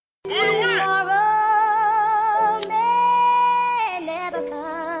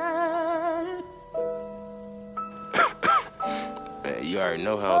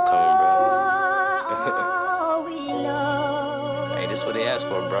already know how I'm coming, bro. Hey, this what they asked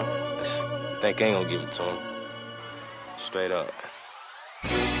for, bro. Think I ain't gonna give it to them. Straight up.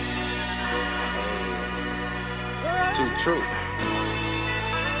 Too true.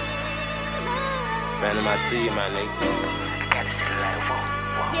 Phantom, I see you, my nigga. I gotta sit like whoa.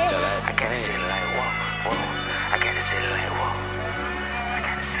 Tell us I gotta sit like whoa. I gotta sit like whoa.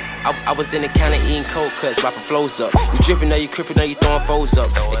 I was in the counter eating cold cuts, wiping flows up. You dripping, now you crippin', now you throwing foes up.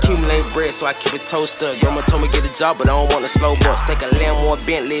 Accumulate bread, so I keep it toast up. Grandma told me get a job, but I don't want a slow bus. Take a lamb or a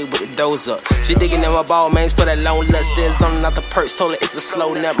Bentley with the doors up. She digging in my ball mains for that long lust. Still zoning out the perks, told her it's a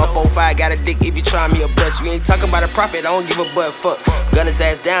slow nut. My 4-5 got a dick if you try me a bust. You ain't talking about a profit, I don't give a butt fucks. Gun his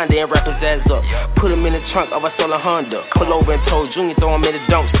ass down, then wrap his ass up. Put him in the trunk of a stolen Honda. Pull over and told Junior, throw him in the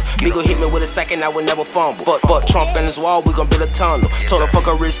dumps. Migo hit me with a sack and I would never fumble. Fuck Trump and his wall, we gon' build a tunnel. Told her fuck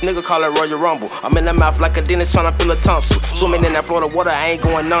a rich nigga, call it Royal Rumble. I'm in the mouth like a dentist tryna fill a tonsil. Swimming in that Florida water, I ain't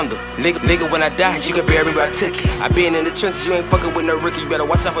going under. Nigga, when I die, you can bury me by ticket. I been in the trenches, you ain't fucking with no Ricky. You better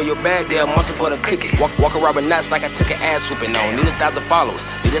watch out for your bag, they're a monster for the cookies. Walk around with knots like I took an ass whooping on. Need 1,000 follows,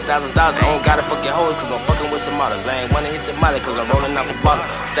 need $1,000. I don't gotta fuck your hoes, cause I'm fucking with some models. I ain't wanna hit your mother, cause I'm rolling off a bottle.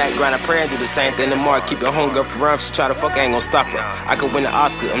 Stack, grind, and pray and do the same thing tomorrow. Keep your homegirl for round, she try to fuck, I ain't gon' stop her. I could win the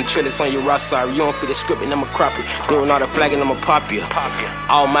Oscar, I'm trillis on your roster. Sorry, you don't fit the script and I'ma crop it. Doing all the flagging, I'ma pop you.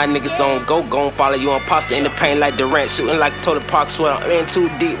 All my niggas on go, gon' follow you on pasta in the paint like Durant. Shooting like Total Park sweat. I'm in too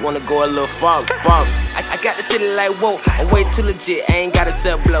deep, wanna go a little fog. I got the city like whoa, I'm way too legit, I ain't gotta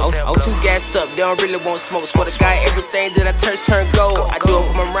sell blow. I'm too gassed up, they don't really want smoke. Swear to God, everything that I touch turn gold. I do it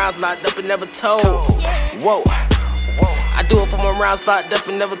for my rounds locked up and never told. Whoa, I do it for my rounds locked up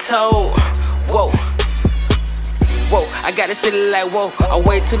and never told. Whoa. I got the city like whoa, I'm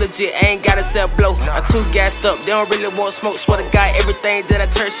way too legit, I ain't gotta sell blow. I'm too gassed up, they don't really want smoke. Swear to God, everything that I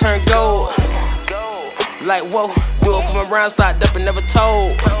touch turn gold. Like whoa, do it for my rounds locked up and never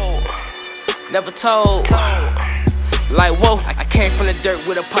told. Never told. Like whoa, I came from the dirt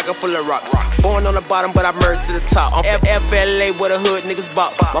with a pocket full of rocks. Born on the bottom, but I merged to the top. I'm from FLA where the hood niggas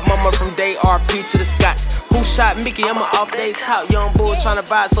bop. My mama from day RP to the Scots. Who shot Mickey? I'm an off-day top. Young bull tryna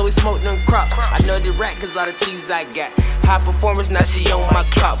buy, so we smoke them crops. I know the rat cause all the cheese I got. High performance, now she on my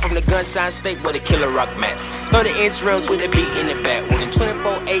clock. From the gunshine steak with the killer rock mats. 30-inch rims with the beat in the back. With the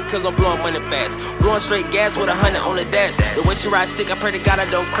 24-8 cause I'm blowing money fast. Blowing straight gas with 100 on the dash. The way she ride stick, I pray to God I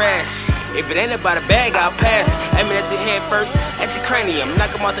don't crash. If it ain't about a bag, I'll pass. Aiming at your head first, at your cranium.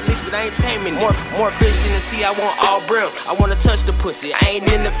 Knock 'em off the leash, but I ain't taming it. More fish in the sea, I want all brills. I wanna touch the pussy, I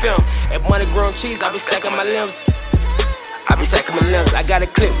ain't in the film. If money grown cheese, I be stacking my limbs. I got a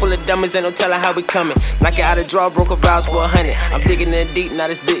clip full of dummies, ain't no telling how we coming. Knock it out of draw, broke a vows for 100. I'm digging in deep, now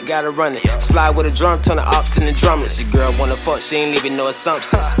this dick gotta run it. Slide with a drum, turn the ops in the drummers. Your girl wanna fuck, she ain't leaving no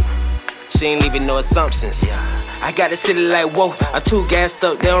assumptions. I got the city like whoa, I'm too gassed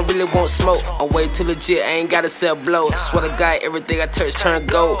up, they don't really want smoke. I'm way too legit, I ain't gotta sell blow. Swear to God, everything I touch turn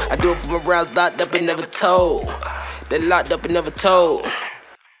gold. I do it for my rounds locked up and never told. They locked up and never told.